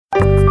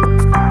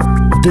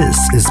This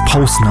is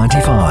Pulse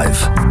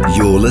 95.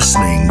 You're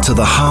listening to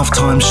the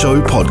Halftime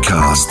Show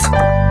podcast.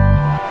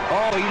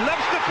 Oh, he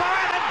loves the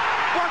fire and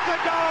what a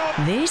goal!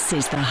 This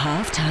is the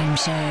Halftime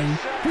Show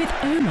with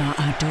Omar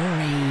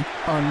Adori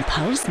on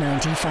Pulse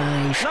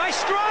 95. Nice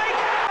strike!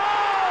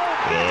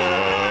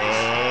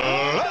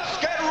 Oh! Let's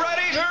get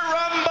ready to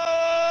rumble!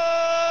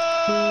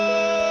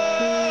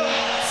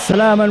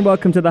 Salam and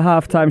welcome to the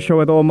Halftime Show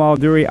with Omar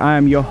Adori. I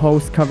am your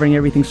host, covering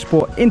everything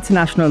sport,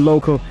 international,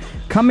 local.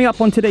 Coming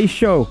up on today's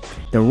show,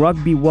 the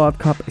Rugby World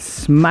Cup is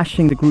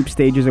smashing the group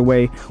stages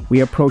away. We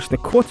approach the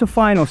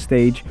quarter-final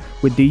stage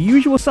with the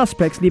usual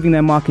suspects leaving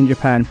their mark in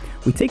Japan.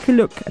 We take a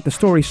look at the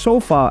story so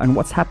far and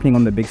what's happening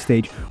on the big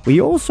stage. We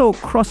also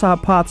cross our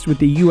paths with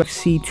the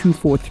UFC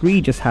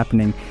 243 just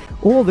happening.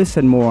 All this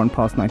and more on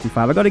Pulse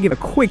 95. I got to give a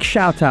quick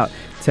shout out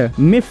to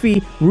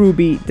Miffy,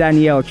 Ruby,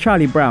 Danielle,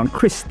 Charlie Brown,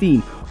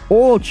 Christine,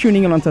 all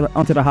tuning in onto the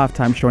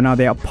Halftime Show. Now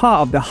they are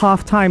part of the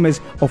Halftimers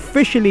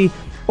officially.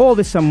 All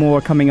this and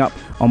more coming up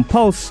on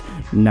Pulse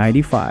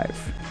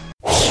 95.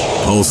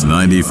 Pulse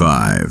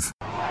 95.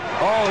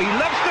 Oh, he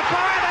loves the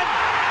fire and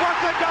what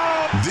a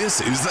goal! This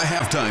is the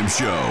Halftime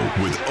Show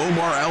with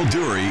Omar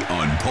Al-Duri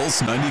on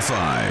Pulse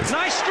 95.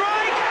 Nice strike!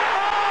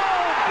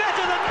 Oh,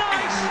 better than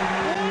nice!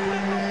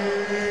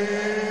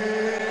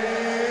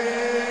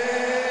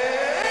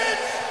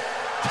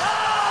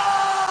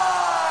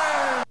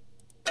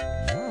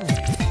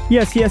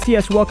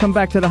 Yes. Welcome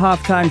back to the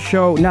Halftime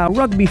Show. Now,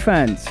 rugby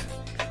fans,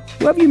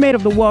 what have you made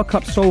of the World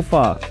Cup so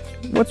far?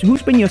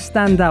 Who's been your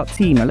standout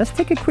team? Now, let's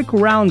take a quick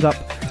roundup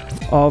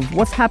of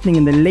what's happening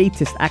in the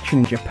latest action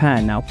in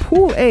Japan. Now,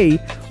 Pool A,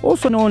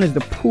 also known as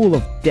the Pool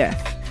of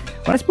Death.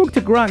 When I spoke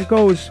to Grant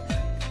Goes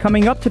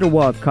coming up to the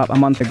World Cup a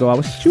month ago, I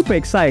was super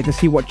excited to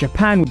see what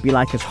Japan would be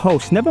like as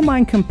hosts, never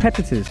mind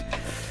competitors.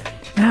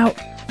 Now,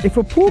 if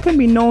a pool can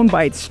be known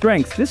by its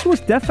strengths, this was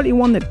definitely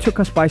one that took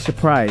us by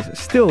surprise.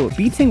 Still,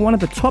 beating one of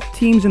the top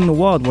teams in the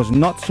world was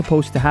not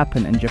supposed to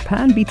happen, and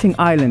Japan beating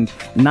Ireland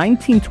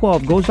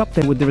 19-12 goes up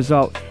there with the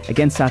result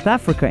against South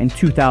Africa in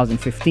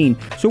 2015.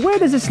 So where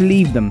does this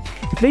leave them?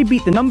 If they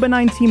beat the number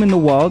 9 team in the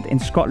world in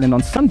Scotland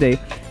on Sunday,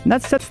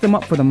 that sets them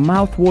up for the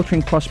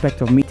mouth-watering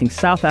prospect of meeting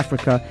South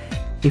Africa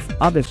if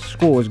other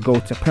scores go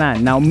to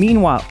plan. Now,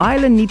 meanwhile,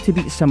 Ireland need to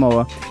beat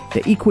Samoa,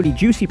 the equally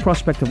juicy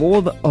prospect of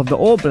the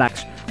All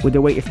Blacks, with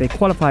the way if they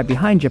qualify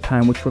behind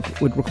Japan, which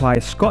would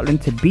require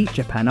Scotland to beat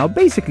Japan. Now,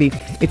 basically,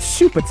 it's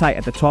super tight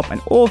at the top, and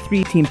all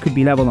three teams could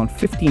be level on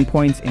 15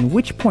 points, in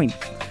which point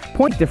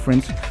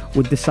difference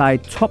would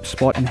decide top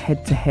spot, and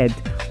head-to-head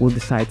will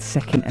decide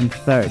second and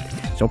third.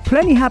 So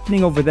plenty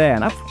happening over there,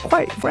 and I've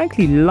quite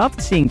frankly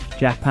loved seeing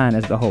Japan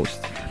as the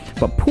host.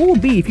 But Pool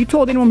B, if you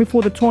told anyone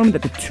before the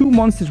tournament that the two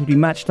monsters would be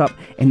matched up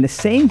in the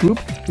same group,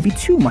 it'd be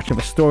too much of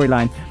a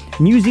storyline.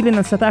 New Zealand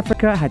and South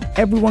Africa had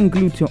everyone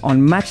glued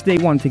on match day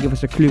 1 to give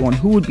us a clue on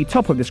who would be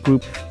top of this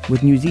group,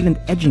 with New Zealand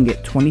edging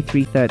it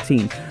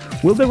 23-13.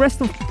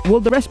 Will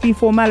the rest be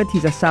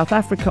formalities as South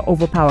Africa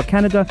overpower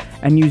Canada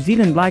and New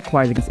Zealand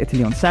likewise against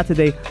Italy on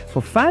Saturday?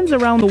 For fans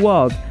around the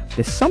world,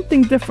 there's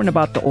something different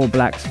about the All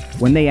Blacks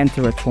when they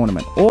enter a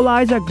tournament. All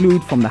eyes are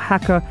glued from the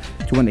haka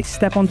to when they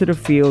step onto the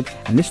field,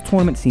 and this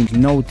tournament seems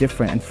no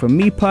different. And for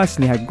me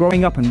personally,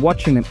 growing up and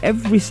watching them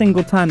every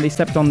single time they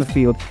stepped on the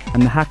field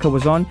and the haka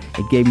was on,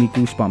 it gave me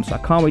goosebumps. So I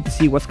can't wait to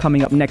see what's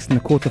coming up next in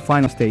the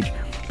quarter-final stage.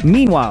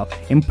 Meanwhile,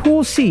 in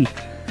Pool C,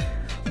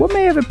 what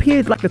may have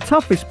appeared like the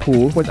toughest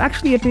pool was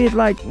actually appeared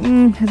like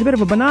there's a bit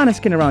of a banana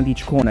skin around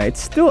each corner.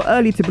 It's still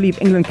early to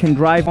believe England can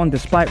drive on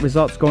despite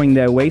results going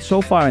their way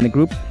so far in the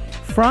group.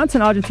 France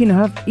and Argentina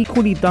have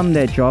equally done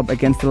their job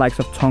against the likes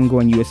of Tonga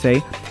and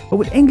USA, but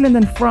with England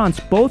and France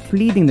both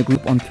leading the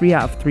group on 3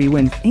 out of 3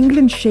 wins,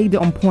 England shaded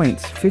on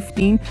points,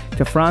 15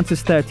 to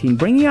France's 13,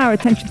 bringing our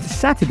attention to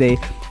Saturday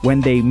when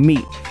they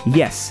meet.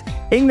 Yes,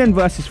 England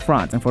versus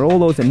France, and for all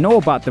those that know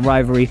about the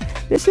rivalry,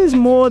 this is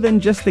more than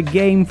just a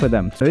game for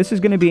them, so this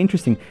is going to be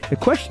interesting. The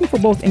question for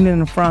both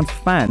England and France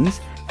fans: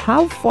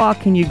 how far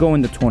can you go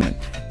in the tournament?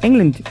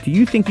 England, do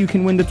you think you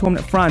can win the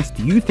tournament? France,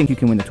 do you think you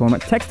can win the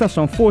tournament? Text us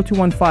on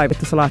 4215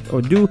 Etisalat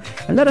or do,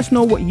 and let us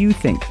know what you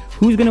think.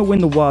 Who's going to win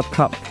the World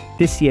Cup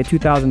this year,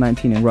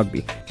 2019 in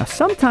rugby? Now,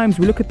 sometimes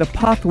we look at the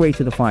pathway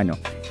to the final,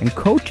 and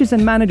coaches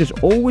and managers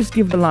always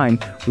give the line,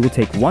 we will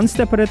take one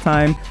step at a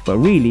time, but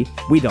really,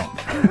 we don't.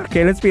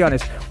 Okay, let's be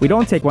honest. We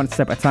don't take one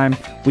step at a time.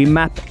 We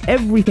map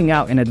everything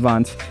out in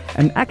advance,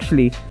 and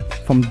actually,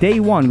 from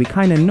day one, we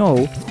kind of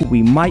know who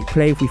we might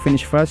play if we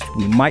finish first,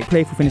 who we might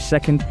play if we finish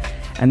second,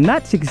 and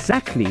that's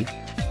exactly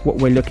what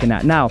we're looking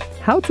at. Now,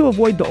 how to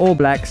avoid the All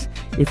Blacks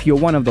if you're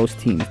one of those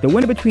teams. The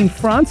winner between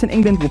France and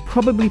England will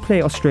probably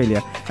play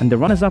Australia, and the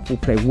runners-up will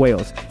play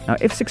Wales. Now,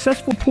 if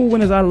successful pool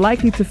winners are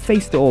likely to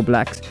face the All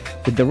Blacks,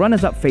 with the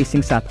runners-up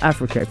facing South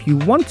Africa. If you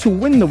want to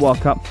win the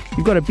World Cup,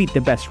 you've got to beat the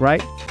best,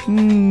 right?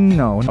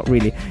 No, not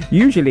really.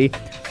 Usually,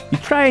 you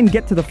try and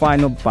get to the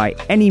final by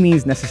any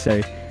means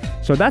necessary.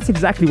 So that's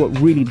exactly what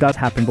really does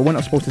happen, but we're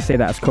not supposed to say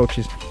that as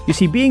coaches. You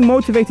see, being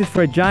motivated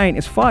for a giant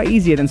is far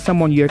easier than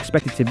someone you're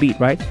expected to beat,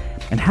 right?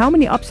 And how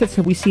many upsets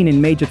have we seen in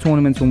major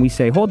tournaments when we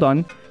say, hold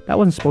on, that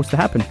wasn't supposed to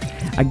happen?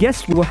 I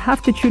guess we'll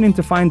have to tune in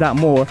to find out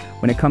more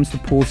when it comes to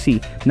Pool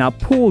C. Now,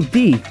 Pool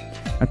D.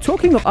 And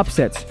talking of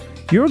upsets,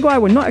 Uruguay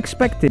were not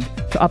expected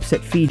to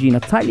upset Fiji in a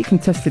tightly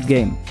contested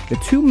game. The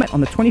two met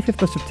on the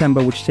 25th of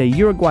September, which saw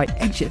Uruguay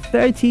edge it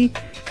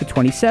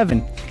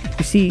 30-27.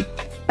 You see,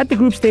 at the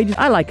group stages,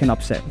 I like an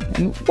upset.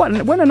 And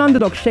when an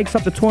underdog shakes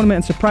up the tournament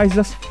and surprises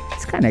us,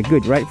 it's kind of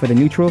good, right, for the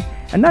neutral?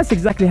 And that's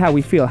exactly how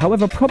we feel.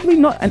 However, probably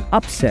not an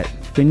upset.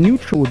 The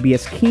neutral would be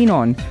as keen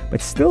on,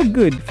 but still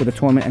good for the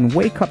tournament and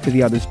wake up to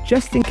the others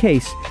just in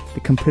case the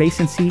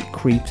complacency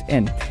creeps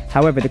in.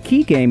 However, the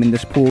key game in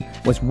this pool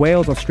was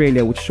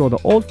Wales-Australia, which saw the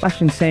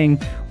old-fashioned saying,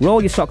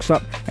 roll your socks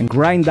up and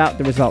grind out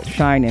the result,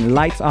 shine in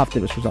lights after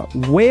this result.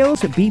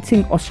 Wales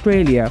beating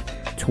Australia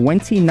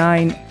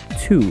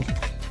 29-2.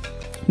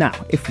 Now,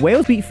 if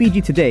Wales beat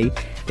Fiji today,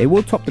 they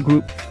will top the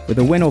group with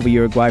a win over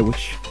Uruguay,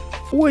 which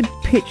would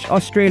pitch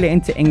Australia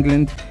into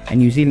England and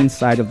New Zealand's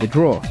side of the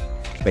draw.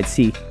 But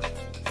see,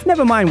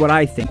 never mind what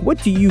I think.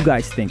 What do you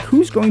guys think?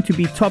 Who's going to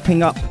be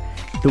topping up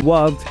the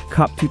World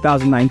Cup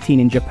 2019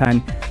 in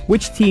Japan?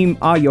 Which team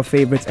are your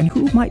favorites and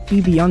who might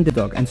be the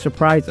underdog and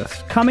surprise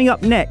us? Coming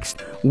up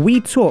next, we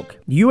talk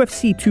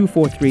UFC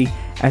 243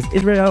 as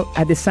Israel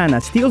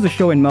Adesanya steals the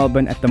show in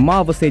Melbourne at the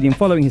Marvel Stadium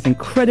following his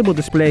incredible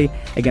display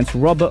against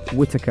Robert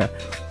Whittaker.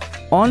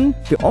 On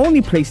the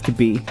only place to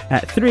be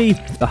at 3,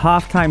 the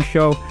halftime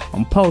show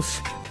on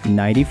Pulse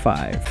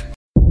 95.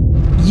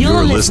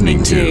 You're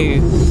listening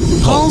to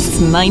Pulse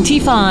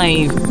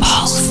 95.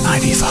 Pulse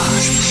 95.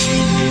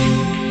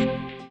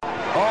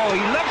 Oh,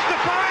 he lifts the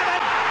fire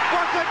and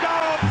what a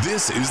goal!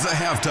 This is the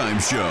halftime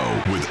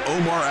show with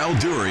Omar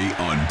Al-Duri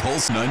on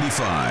Pulse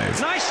 95.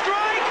 Nice strike!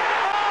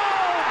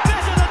 Oh,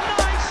 better than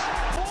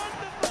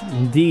nice! Wonderful.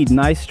 Indeed,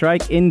 nice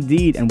strike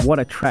indeed. And what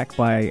a track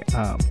by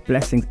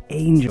Blessings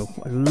Angel.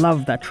 I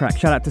love that track.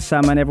 Shout out to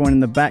Sam and everyone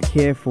in the back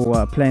here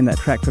for playing that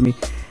track for me.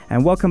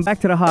 And welcome back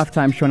to the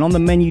halftime show. And on the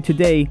menu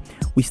today,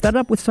 we start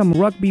up with some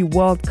Rugby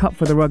World Cup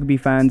for the rugby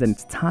fans, and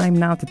it's time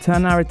now to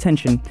turn our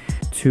attention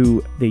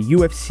to the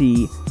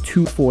UFC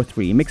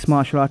 243. Mixed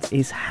martial arts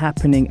is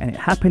happening, and it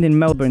happened in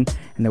Melbourne,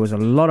 and there was a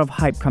lot of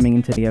hype coming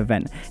into the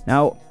event.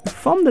 Now,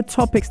 from the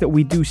topics that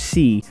we do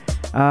see,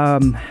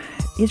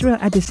 Israel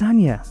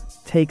Adesanya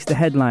takes the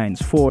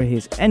headlines for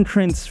his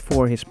entrance,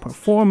 for his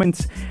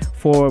performance,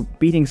 for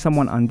beating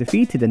someone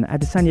undefeated, and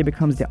Adesanya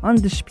becomes the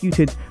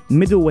undisputed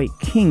middleweight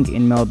king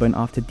in Melbourne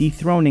after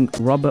dethroning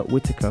Robert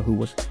Whittaker, who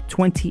was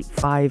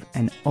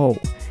 25-0.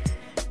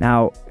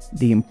 Now,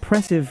 the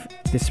impressive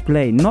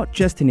display, not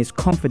just in his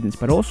confidence,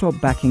 but also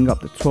backing up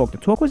the talk. The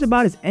talk was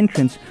about his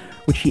entrance,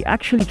 which he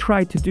actually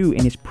tried to do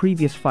in his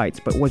previous fights,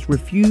 but was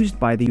refused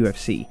by the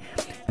UFC.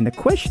 And the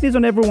question is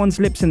on everyone's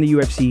lips in the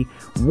UFC,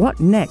 what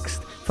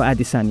next for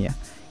Adesanya?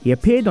 He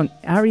appeared on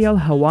Ariel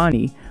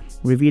Helwani,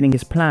 revealing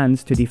his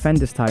plans to defend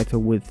his title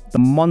with the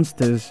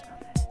monsters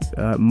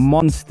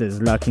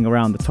lurking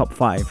around the top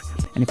 5.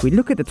 And if we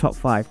look at the top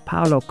 5,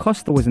 Paulo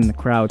Costa was in the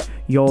crowd,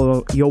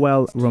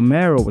 Yoel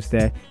Romero was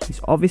there. He's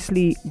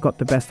obviously got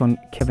the best on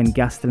Kevin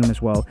Gastelum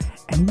as well.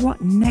 And what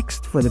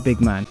next for the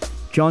big man?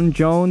 John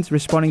Jones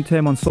responding to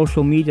him on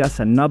social media, that's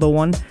another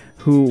one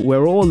who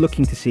we're all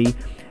looking to see.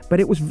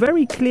 But it was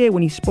very clear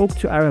when he spoke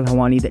to Ariel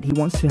Helwani that he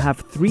wants to have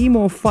 3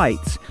 more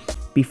fights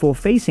before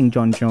facing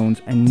John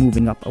Jones and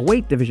moving up a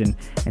weight division.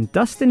 And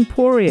Dustin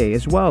Poirier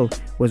as well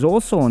was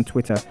also on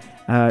Twitter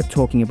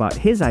talking about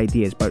his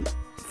ideas. But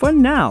for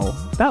now,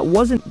 that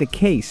wasn't the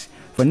case.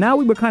 For now,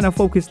 we were kind of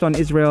focused on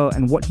Israel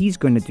and what he's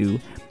going to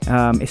do,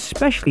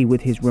 especially with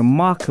his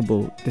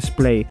remarkable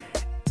display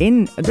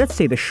in, let's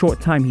say, the short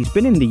time he's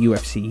been in the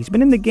UFC. He's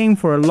been in the game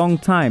for a long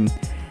time.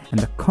 And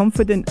the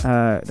confident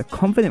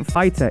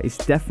fighter is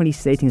definitely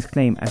stating his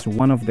claim as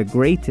one of the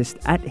greatest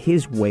at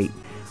his weight.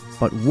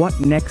 But what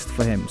next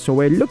for him? So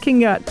we're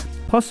looking at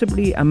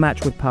possibly a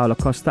match with Paulo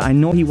Costa. I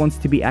know he wants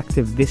to be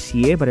active this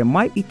year, but it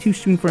might be too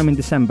soon for him in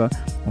December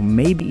or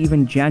maybe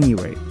even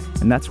January.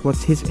 And that's what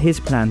his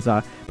plans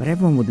are. But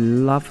everyone would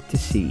love to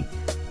see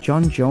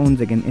John Jones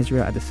against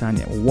Israel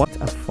Adesanya. What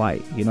a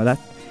fight. You know, that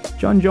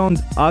John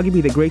Jones,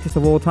 arguably the greatest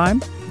of all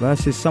time,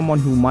 versus someone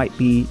who might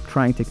be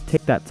trying to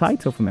take that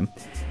title from him.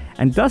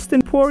 And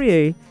Dustin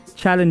Poirier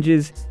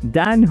challenges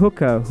Dan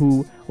Hooker,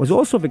 who was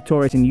also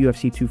victorious in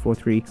UFC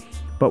 243.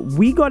 But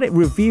we got it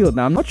revealed.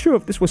 Now, I'm not sure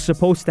if this was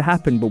supposed to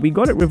happen, but we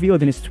got it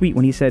revealed in his tweet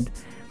when he said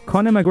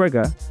Conor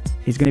McGregor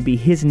is going to be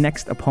his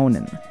next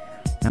opponent.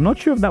 I'm not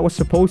sure if that was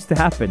supposed to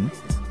happen,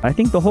 but I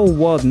think the whole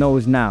world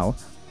knows now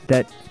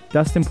that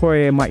Dustin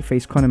Poirier might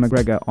face Conor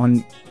McGregor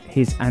on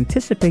his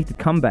anticipated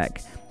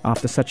comeback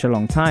after such a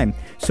long time.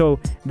 So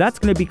that's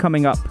going to be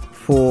coming up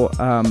for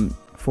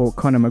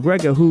Conor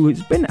McGregor, who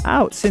has been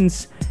out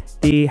since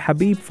the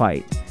Khabib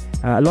fight.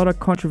 A lot of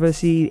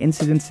controversy,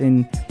 incidents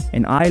in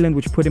Ireland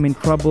which put him in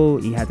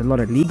trouble. He had a lot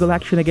of legal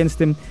action against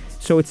him.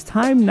 So it's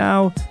time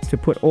now to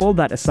put all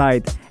that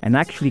aside and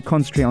actually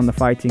concentrate on the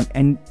fighting.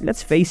 And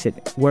let's face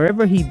it,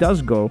 wherever he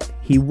does go,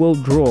 he will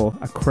draw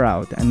a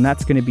crowd. And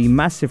that's going to be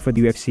massive for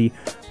the UFC,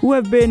 who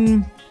have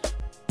been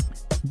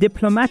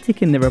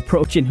diplomatic in their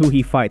approach in who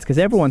he fights, because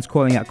everyone's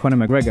calling out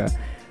Conor McGregor.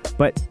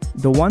 but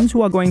the ones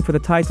who are going for the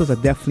titles are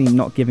definitely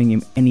not giving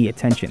him any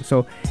attention.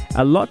 So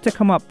a lot to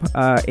come up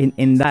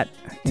in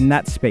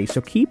that space.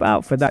 So keep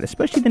out for that,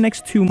 especially the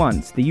next 2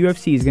 months. The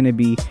UFC is going to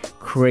be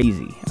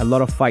crazy. A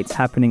lot of fights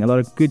happening. A lot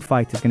of good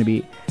fighters going to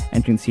be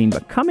entering the scene.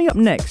 But coming up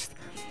next,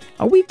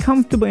 are we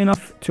comfortable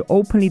enough to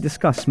openly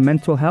discuss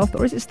mental health,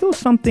 or is it still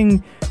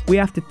something we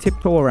have to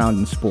tiptoe around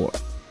in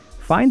sport?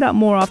 Find out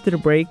more after the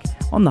break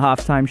on the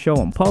Halftime Show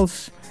on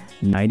Pulse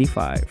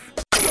 95.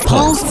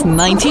 Pulse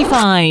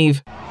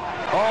 95.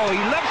 Oh, he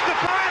loves the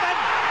fire and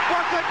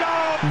what a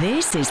goal!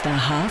 This is the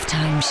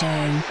Halftime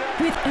Show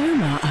with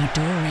Omar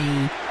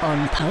Ardori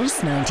on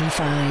Pulse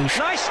 95.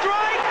 Nice strike!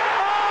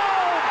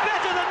 Oh,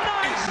 better than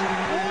nice!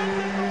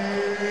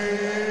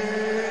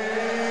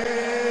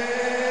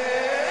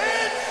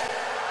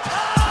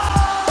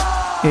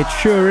 It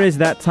sure is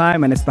that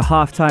time, and it's the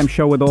Halftime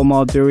Show with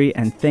Omar Duri,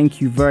 and thank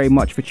you very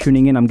much for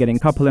tuning in. I'm getting a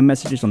couple of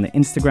messages on the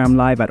Instagram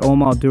Live at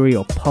Omar Duri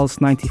or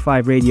Pulse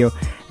 95 Radio,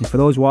 and for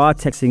those who are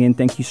texting in,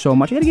 thank you so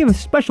much. I gotta give a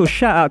special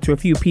shout out to a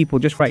few people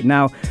just right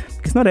now,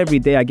 because not every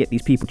day I get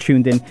these people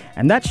tuned in,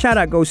 and that shout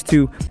out goes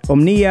to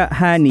Omnia,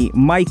 Hani,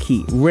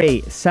 Mikey,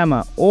 Ray,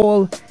 Sama,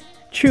 all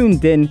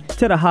tuned in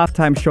to the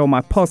Halftime Show, my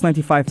Pulse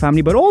 95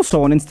 family, but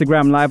also on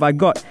Instagram Live, I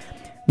got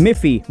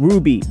Miffy,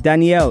 Ruby,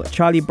 Danielle,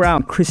 Charlie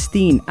Brown,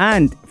 Christine,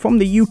 and from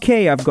the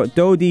UK, I've got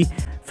Dodi.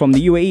 From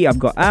the UAE, I've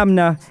got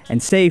Amna and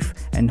Saif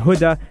and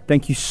Huda.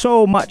 Thank you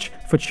so much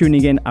for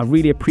tuning in. I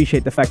really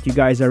appreciate the fact you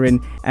guys are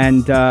in.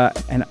 And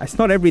it's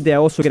not every day I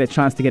also get a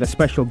chance to get a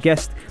special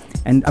guest.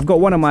 And I've got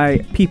one of my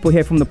people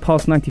here from the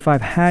Pulse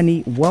 95,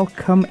 Hani.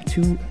 Welcome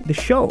to the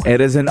show. It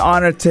is an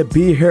honor to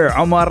be here,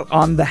 Omar,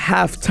 on the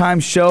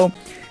Halftime Show.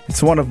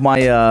 It's one of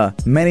my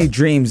many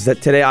dreams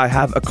that today I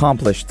have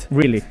accomplished.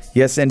 Really?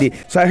 Yes, indeed.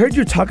 So I heard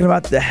you talking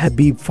about the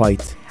Habib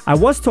fight. I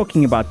was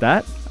talking about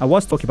that. But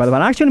I'm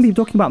actually going to be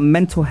talking about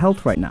mental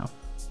health right now.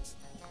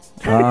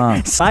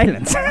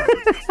 Silence.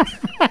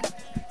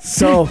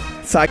 So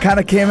I kind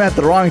of came at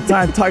the wrong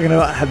time talking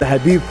about the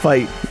Habib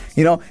fight,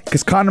 you know,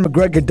 because Conor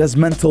McGregor does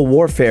mental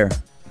warfare.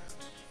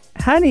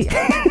 Hani.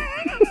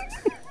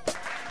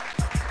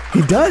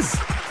 He does.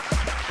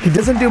 He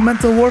doesn't do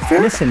mental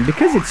warfare? Listen,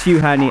 because it's you,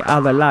 Hani,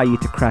 I'll allow you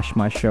to crash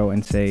my show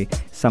and say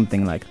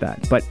something like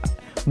that. But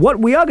what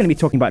we are going to be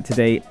talking about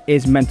today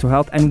is mental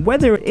health and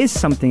whether it is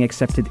something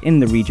accepted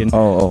in the region.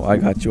 Oh, I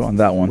got you on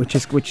that one. Which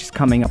is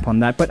coming up on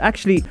that. But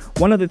actually,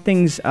 one of the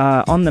things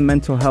on the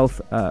mental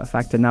health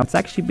factor now, it's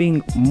actually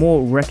being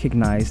more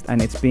recognized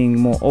and it's being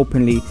more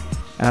openly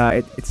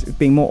it's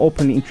being more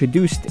openly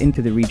introduced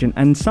into the region,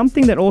 and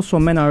something that also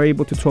men are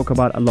able to talk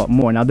about a lot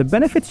more. Now, the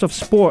benefits of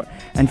sport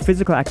and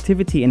physical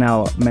activity in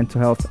our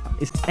mental health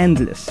is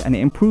endless, and it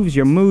improves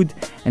your mood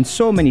and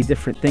so many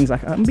different things.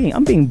 Like I'm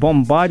being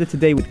bombarded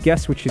today with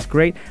guests, which is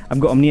great. I've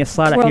got Omnia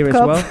Salah here as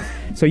well,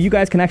 so you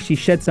guys can actually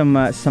shed some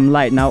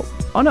light. Now,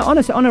 on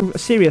a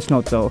serious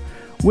note, though,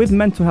 with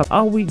mental health,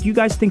 do you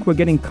guys think we're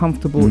getting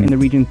comfortable in the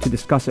region to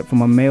discuss it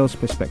from a male's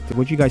perspective?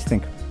 What do you guys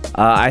think?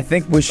 I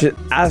think we should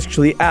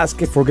actually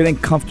ask if we're getting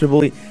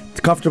comfortable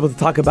to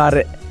talk about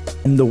it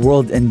in the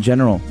world in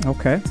general.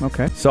 Okay.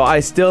 So I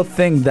still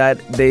think that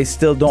they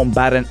still don't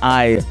bat an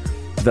eye.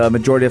 The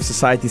majority of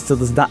society still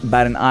does not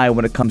bat an eye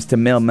when it comes to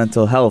male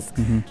mental health.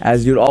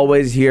 As you'd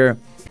always hear,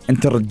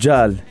 "Anta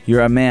rajal,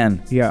 you're a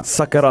man. Yeah.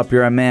 Suck it up,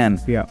 you're a man.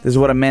 Yeah. This is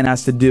what a man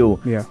has to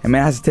do. Yeah. A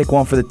man has to take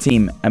one for the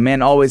team. A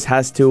man always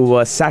has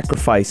to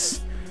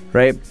sacrifice,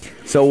 right?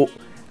 So,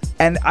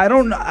 and I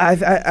don't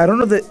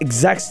know the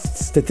exact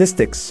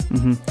statistics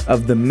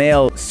of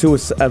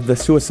the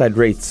suicide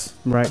rates.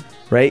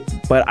 Right.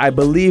 But I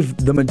believe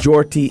the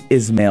majority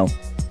is male.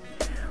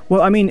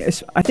 Well, I mean,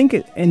 I think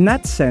in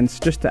that sense,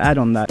 just to add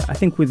on that, I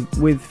think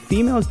with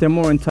females, they're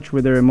more in touch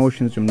with their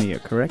emotions,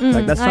 Umnia, correct?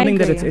 Like that's something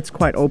that it's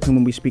quite open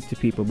when we speak to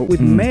people. But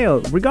with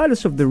male,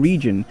 regardless of the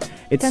region,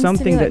 it's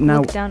something that now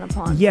looked down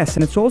upon. Yes,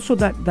 and it's also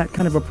that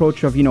kind of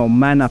approach of,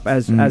 man up,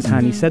 as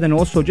Hani said, and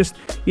also just,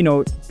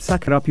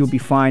 suck it up, you'll be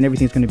fine,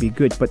 everything's going to be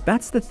good. But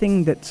that's the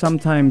thing that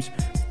sometimes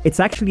it's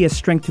actually a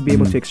strength to be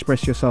able to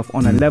express yourself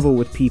on a level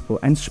with people,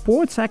 and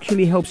sports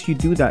actually helps you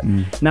do that.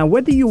 Now,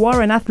 whether you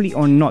are an athlete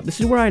or not,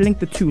 this is where I link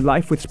the two.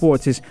 Life with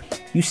sports is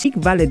you seek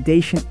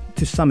validation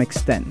to some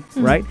extent,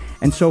 right?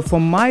 And so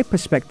from my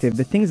perspective,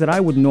 the things that I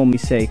would normally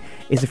say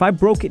is, if I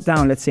broke it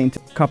down, let's say,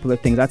 into a couple of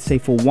things, I'd say,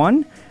 for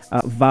one,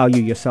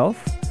 value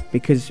yourself,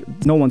 because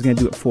no one's going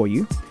to do it for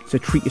you. So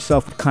treat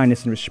yourself with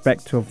kindness and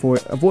respect to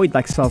avoid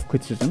like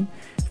self-criticism.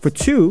 For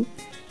two,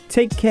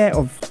 take care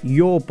of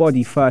your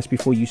body first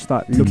before you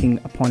start looking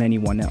upon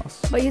anyone else.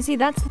 But you see,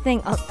 that's the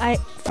thing.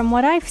 From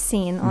what I've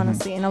seen,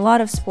 honestly, in a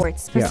lot of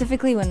sports,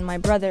 specifically when my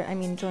brother,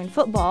 joined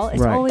football,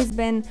 it's always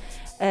been,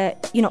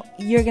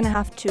 you're going to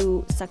have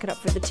to suck it up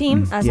for the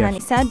team, as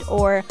Hani said,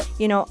 or,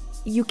 you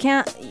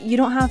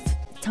don't have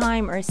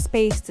time or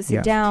space to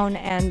sit down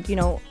and,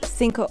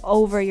 think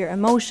over your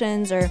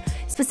emotions, or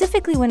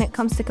specifically when it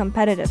comes to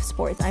competitive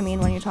sports. I mean,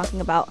 when you're talking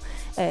about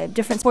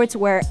different sports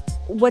where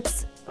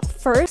what's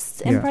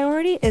first in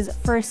priority is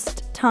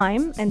first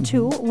time, and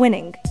two,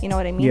 winning. You know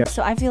what I mean? Yeah.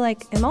 So I feel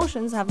like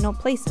emotions have no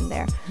place in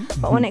there.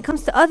 But when it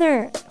comes to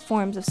other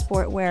forms of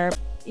sport where,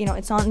 you know,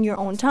 it's on your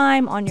own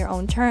time, on your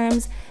own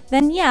terms,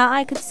 then yeah,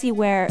 I could see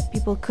where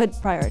people could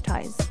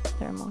prioritize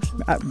their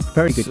emotions.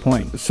 Very good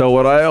point. So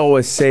what I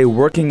always say,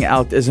 working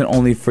out isn't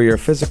only for your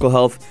physical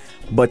health,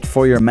 but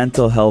for your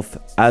mental health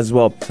as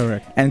well.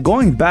 Correct. And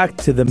going back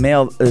to the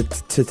male,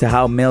 to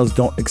how males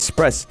don't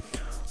express,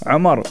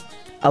 Umar,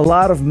 a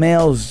lot of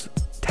males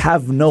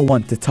have no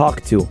one to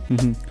talk to.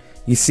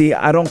 You see,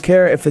 I don't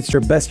care if it's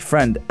your best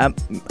friend.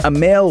 A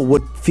male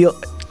would feel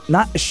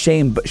not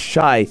ashamed but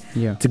shy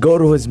to go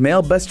to his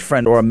male best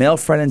friend or a male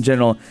friend in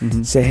general,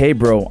 say, hey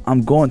bro,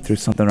 I'm going through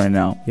something right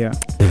now. Yeah.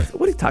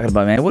 What are you talking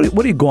about, man?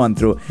 What are you going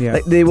through? Yeah.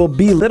 Like, they will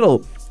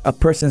belittle a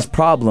person's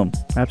problem.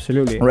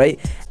 Absolutely. Right?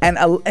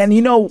 And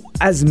you know,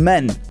 as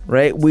men,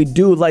 right, we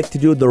do like to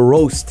do the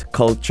roast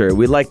culture.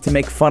 We like to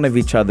make fun of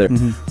each other,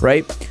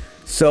 right?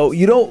 So,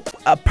 you know,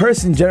 a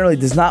person generally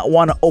does not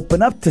want to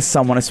open up to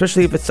someone,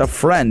 especially if it's a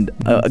friend,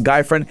 a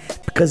guy friend,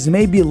 because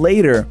maybe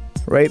later,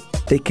 right,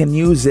 they can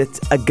use it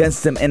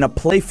against them in a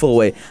playful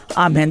way.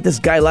 Ah, man, this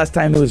guy last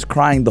time he was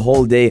crying the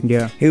whole day.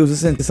 Yeah. He was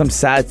listening to some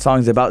sad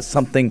songs about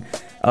something,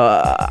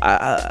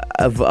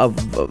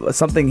 of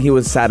something he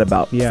was sad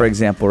about, for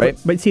example, right?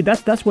 But see,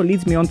 that's what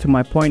leads me on to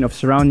my point of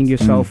surrounding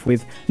yourself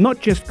with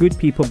not just good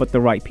people, but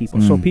the right people.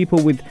 So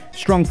people with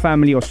strong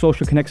family or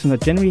social connections are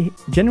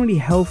generally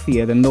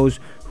healthier than those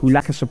who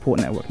lack a support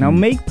network. Now,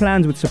 make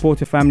plans with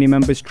supportive family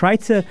members. Try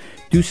to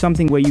do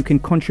something where you can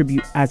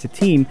contribute as a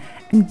team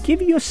and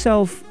give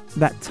yourself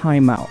that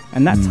time out.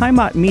 And that time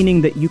out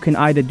meaning that you can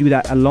either do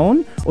that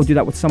alone or do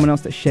that with someone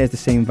else that shares the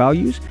same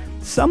values.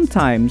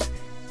 Sometimes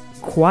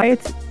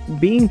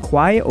being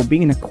quiet or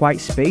being in a quiet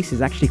space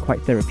is actually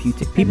quite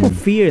therapeutic. People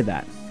fear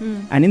that.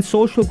 And in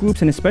social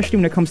groups, and especially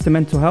when it comes to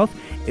mental health,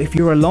 if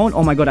you're alone,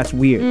 oh my God, that's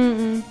weird.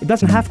 It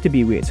doesn't have to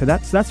be weird. So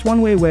that's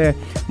one way where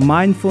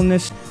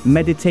mindfulness,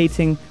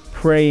 meditating,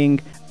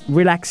 praying,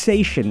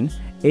 relaxation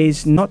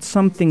is not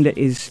something that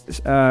is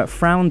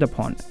frowned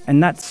upon.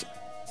 And that's,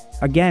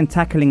 again,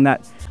 tackling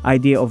that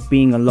idea of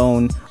being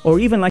alone, or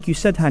even like you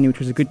said, Hani, which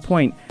was a good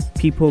point,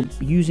 people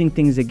using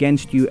things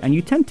against you, and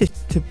you tend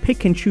to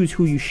pick and choose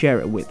who you share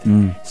it with.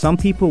 Some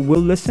people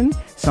will listen,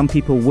 some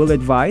people will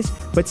advise,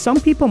 but some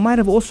people might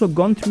have also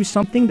gone through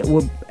something that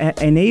will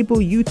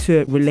enable you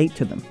to relate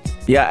to them.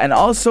 Yeah, and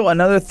also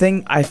another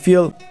thing, I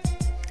feel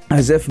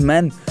as if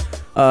men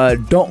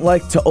don't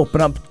like to open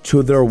up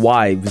to their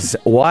wives.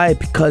 Why?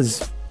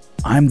 Because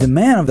I'm the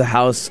man of the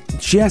house.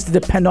 She has to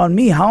depend on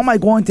me. How am I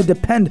going to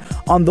depend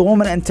on the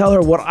woman and tell her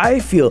what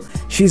I feel?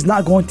 She's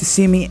not going to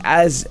see me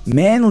as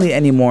manly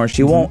anymore.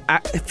 She won't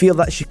feel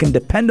that she can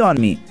depend on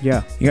me.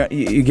 Yeah.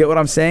 You get what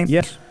I'm saying?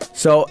 Yes.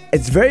 So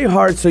it's very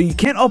hard. So you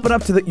can't open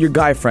up to your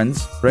guy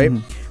friends, right?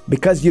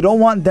 Because you don't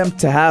want them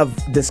to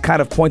have this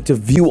kind of point of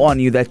view on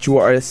you that you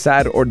are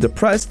sad or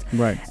depressed.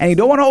 Right. And you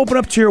don't want to open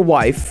up to your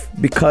wife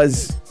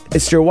because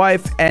it's your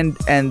wife, and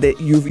that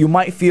you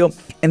might feel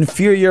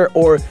inferior,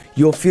 or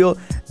you'll feel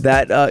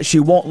that she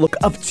won't look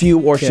up to you,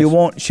 or she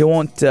won't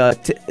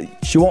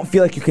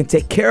feel like you can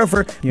take care of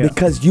her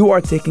because you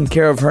are taking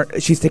care of her.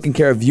 She's taking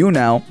care of you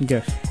now.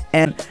 Yes.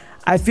 And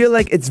I feel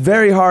like it's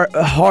very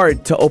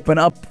hard to open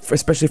up,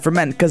 especially for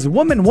men, because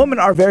women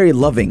are very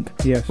loving.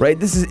 Yes. Right.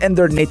 This is in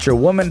their nature.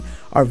 Women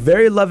are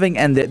very loving,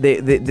 and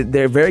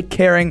they're very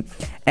caring,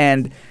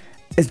 and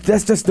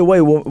that's just the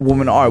way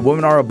women are.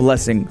 Women are a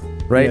blessing,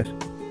 right? Yes.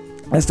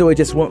 That's the way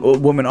just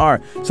women are.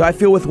 So I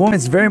feel with women,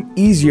 it's very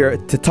easier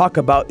to talk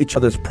about each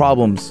other's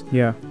problems.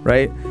 Yeah.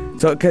 Right?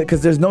 So,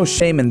 because there's no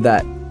shame in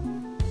that.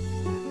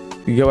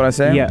 You get what I'm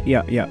saying?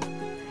 Yeah.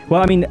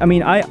 Well,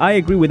 I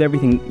agree with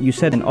everything you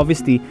said. And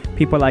obviously,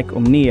 people like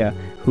Umnia,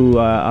 who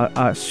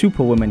are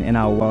superwomen in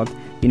our world,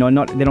 they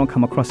don't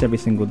come across every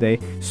single day.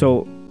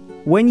 So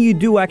when you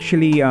do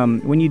actually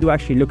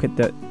look at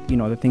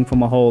the thing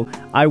from a whole,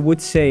 I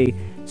would say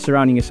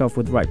surrounding yourself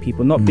with the right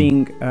people, not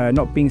being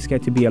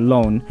scared to be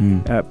alone,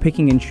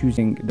 picking and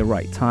choosing the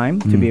right time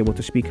to be able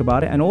to speak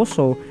about it, and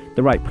also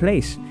the right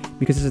place,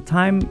 because there's a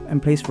time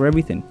and place for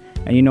everything.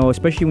 And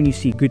especially when you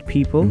see good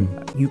people,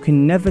 you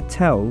can never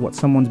tell what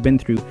someone's been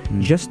through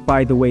just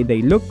by the way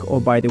they look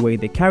or by the way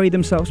they carry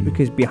themselves,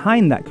 because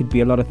behind that could be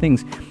a lot of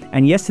things.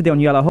 And yesterday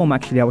on Yalla Home,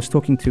 actually, I was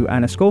talking to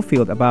Anna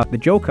Schofield about the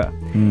Joker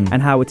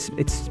and how it's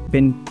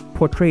been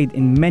portrayed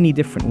in many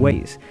different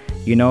ways,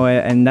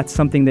 and that's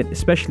something that,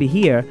 especially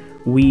here,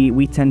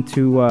 we tend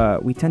to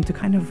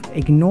kind of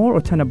ignore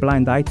or turn a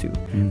blind eye to.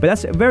 But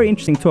that's a very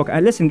interesting talk.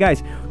 Listen,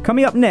 guys,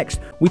 coming up next,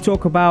 we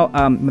talk about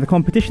the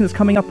competition that's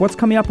coming up, what's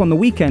coming up on the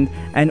weekend,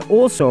 and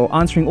also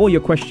answering all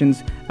your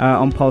questions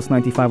on Pulse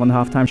 95 on the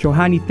Halftime Show.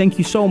 Hani, thank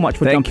you so much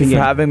for jumping in. Thank you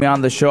for having me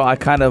on the show. I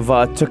kind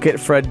of took it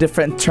for a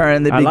different turn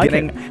in the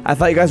beginning. Like I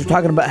thought you guys were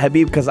talking about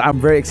Habib, because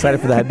I'm very excited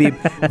for the Habib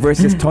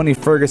versus Tony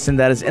Ferguson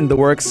that is in the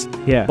works.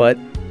 Yeah. But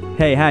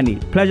hey, Hani,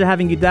 pleasure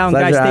having you down.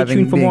 Pleasure, guys, stay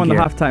tuned for more on the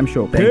here. Halftime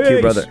Show. Thank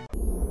you, brother.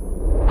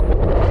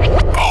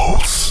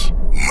 Pulse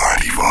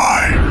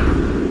 95.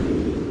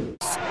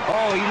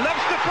 Oh, he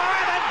loves the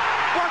fire, and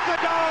what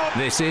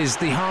This is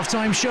the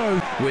Halftime Show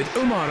with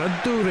Omar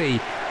Al-Douri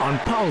on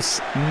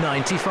Pulse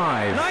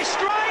 95. Nice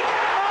strike!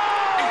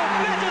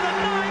 Oh, better than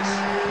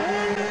nice!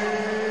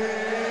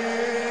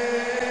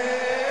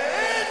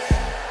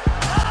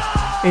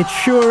 It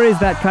sure is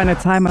that kind of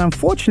time, and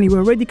unfortunately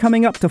we're already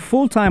coming up to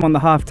full time on the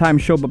Halftime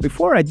Show. But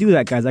before I do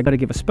that, guys, I got to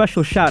give a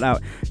special shout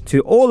out to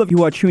all of you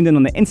who are tuned in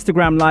on the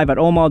Instagram live at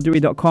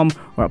omaralduri.com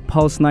or at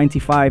Pulse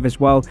 95 as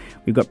well.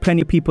 We've got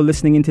plenty of people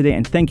listening in today,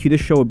 and thank you.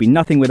 This show would be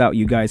nothing without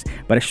you guys.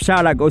 But a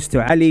shout out goes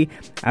to Ali,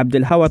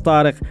 Abdul Hawa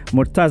Tariq,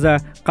 Murtaza,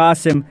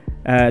 Qasim,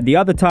 the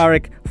other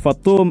Tariq,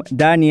 Fatum,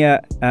 Dania,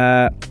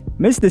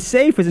 Mr.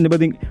 Saif is in the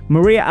building.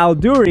 Maria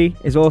Al-Douri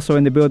is also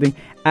in the building.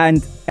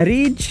 And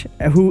Arij,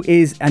 who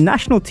is a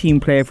national team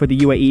player for the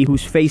UAE,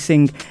 who's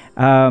facing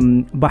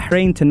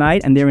Bahrain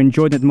tonight, and they're in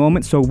Jordan at the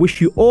moment. So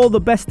wish you all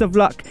the best of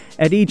luck,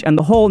 Arij, and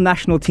the whole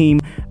national team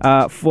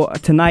for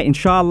tonight.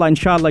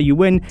 Inshallah, you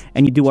win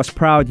and you do us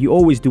proud. You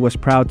always do us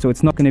proud. So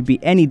it's not going to be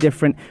any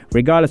different,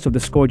 regardless of the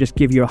score. Just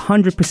give you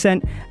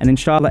 100%, and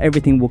inshallah,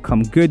 everything will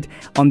come good.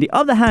 On the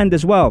other hand,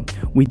 as well,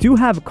 we do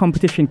have a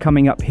competition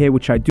coming up here,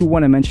 which I do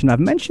want to mention. I've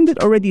mentioned it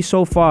already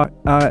so far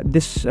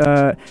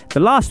the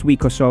last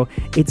week or so.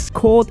 It's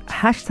called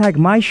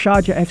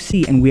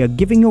 #MySharjahFC, and we are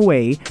giving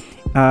away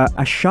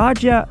a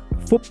Sharjah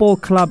Football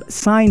Club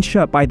signed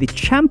shirt by the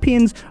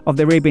champions of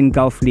the Arabian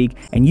Gulf League,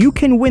 and you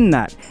can win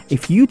that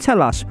if you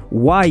tell us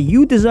why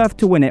you deserve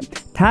to win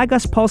it. Tag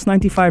us Pulse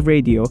 95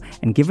 Radio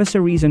and give us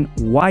a reason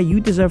why you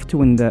deserve to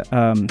win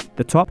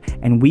the top,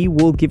 and we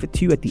will give it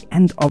to you at the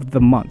end of the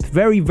month.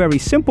 Very, very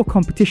simple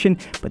competition,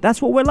 but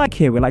that's what we're like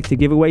here. We like to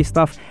give away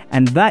stuff,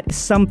 and that is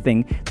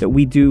something that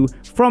we do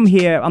from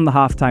here on the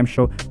Halftime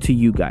Show to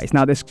you guys.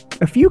 Now, there's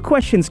a few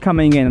questions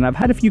coming in, and I've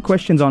had a few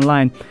questions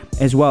online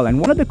as well, and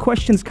one of the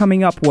questions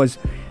coming up was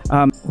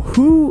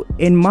who,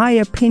 in my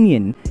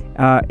opinion,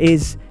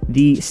 is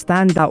the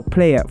standout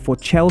player for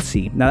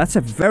Chelsea? Now, that's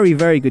a very,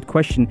 very good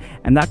question,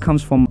 and that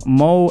comes from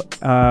Mo,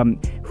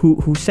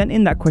 who sent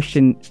in that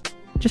question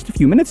just a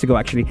few minutes ago,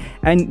 actually.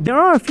 And there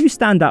are a few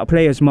standout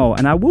players, Mo,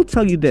 and I will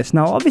tell you this.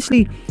 Now,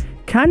 obviously,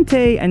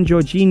 Kante and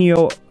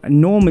Jorginho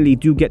normally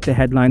do get the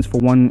headlines for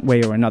one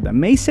way or another.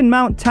 Mason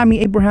Mount,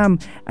 Tammy Abraham,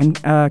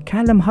 and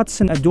Callum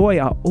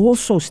Hudson-Odoi are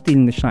also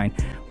stealing the shine.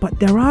 But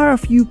there are a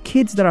few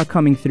kids that are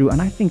coming through,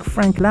 and I think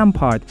Frank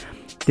Lampard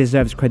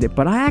deserves credit.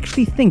 But I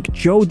actually think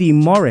Jody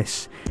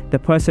Morris, the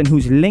person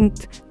who's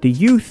linked the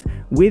youth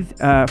with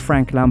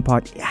Frank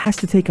Lampard, has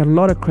to take a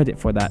lot of credit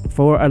for that,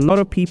 for a lot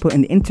of people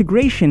in the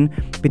integration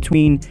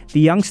between the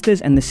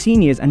youngsters and the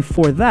seniors. And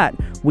for that,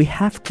 we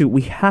have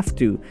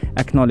to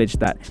acknowledge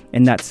that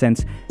in that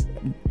sense.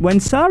 When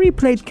Sarri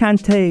played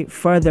Kante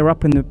further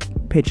up in the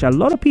pitch, a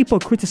lot of people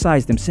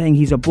criticized him, saying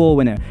he's a ball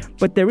winner.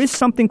 But there is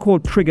something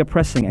called trigger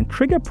pressing, and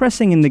trigger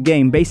pressing in the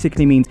game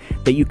basically means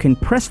that you can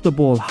press the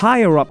ball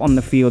higher up on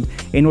the field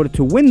in order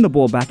to win the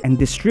ball back and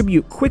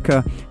distribute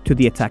quicker to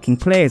the attacking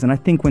players. And I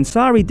think when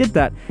Sarri did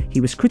that,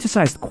 he was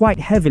criticized quite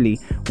heavily,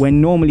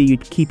 when normally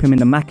you'd keep him in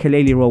the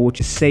Makelele role, which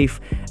is safe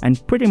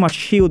and pretty much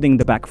shielding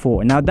the back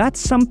four. Now, that's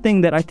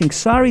something that I think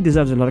Sarri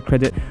deserves a lot of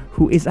credit,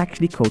 who is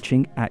actually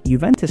coaching at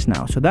Juventus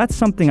now. So that's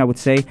something I would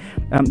say.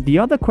 The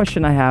other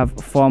question I have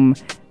from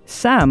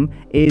Sam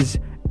is,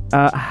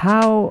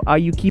 how are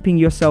you keeping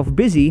yourself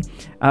busy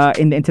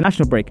in the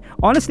international break?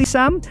 Honestly,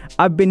 Sam,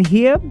 I've been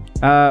here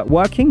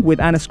working with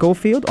Anna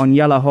Schofield on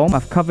Yalla Home.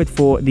 I've covered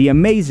for the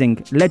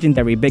amazing,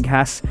 legendary Big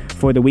Hass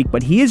for the week,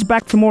 but he is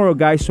back tomorrow,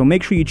 guys, so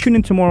make sure you tune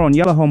in tomorrow on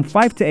Yalla Home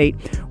 5 to 8,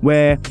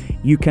 where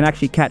you can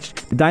actually catch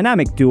the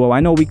dynamic duo. I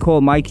know we call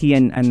Mikey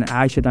and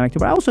Aisha dynamic duo,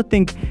 but I also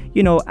think,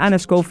 Anna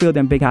Schofield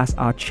and Big Hass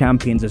are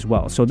champions as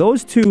well. So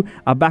those two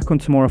are back on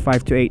tomorrow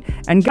 5 to 8.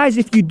 And guys,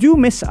 if you do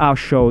miss our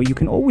show, you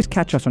can always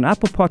catch us on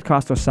Apple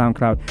Podcast or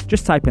SoundCloud.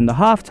 Just type in the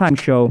Halftime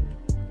Show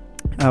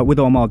with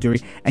Omar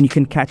Al-Douri, and you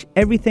can catch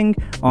everything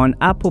on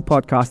Apple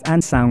Podcast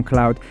and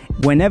SoundCloud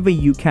whenever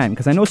you can,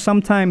 because I know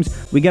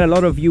sometimes we get a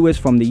lot of viewers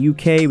from the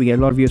UK, we get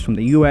a lot of viewers from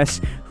the US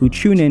who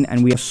tune in,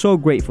 and we are so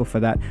grateful for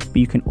that. But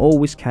you can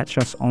always catch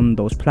us on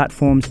those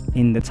platforms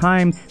in the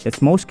time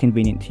that's most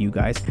convenient to you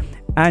guys.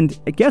 And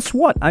guess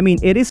what? I mean,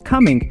 it is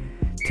coming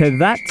to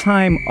that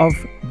time of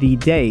the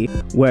day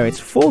where it's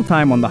full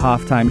time on the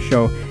Halftime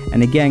Show.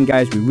 And again,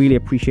 guys, we really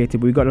appreciate it.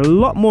 We've got a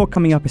lot more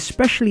coming up,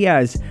 especially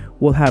as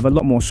we'll have a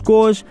lot more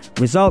scores,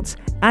 results,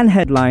 and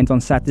headlines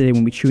on Saturday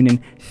when we tune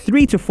in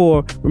 3 to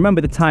 4.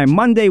 Remember the time,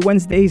 Monday,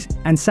 Wednesdays,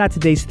 and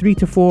Saturdays 3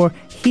 to 4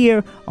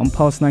 here on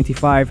Pulse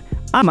 95.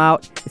 I'm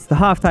out. It's the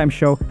Halftime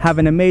Show. Have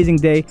an amazing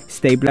day.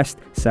 Stay blessed.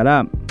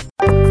 Salam.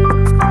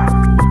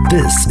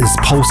 This is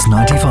Pulse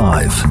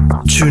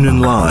 95. Tune in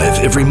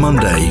live every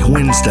Monday,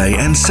 Wednesday,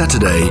 and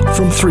Saturday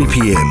from 3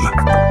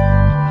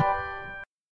 p.m.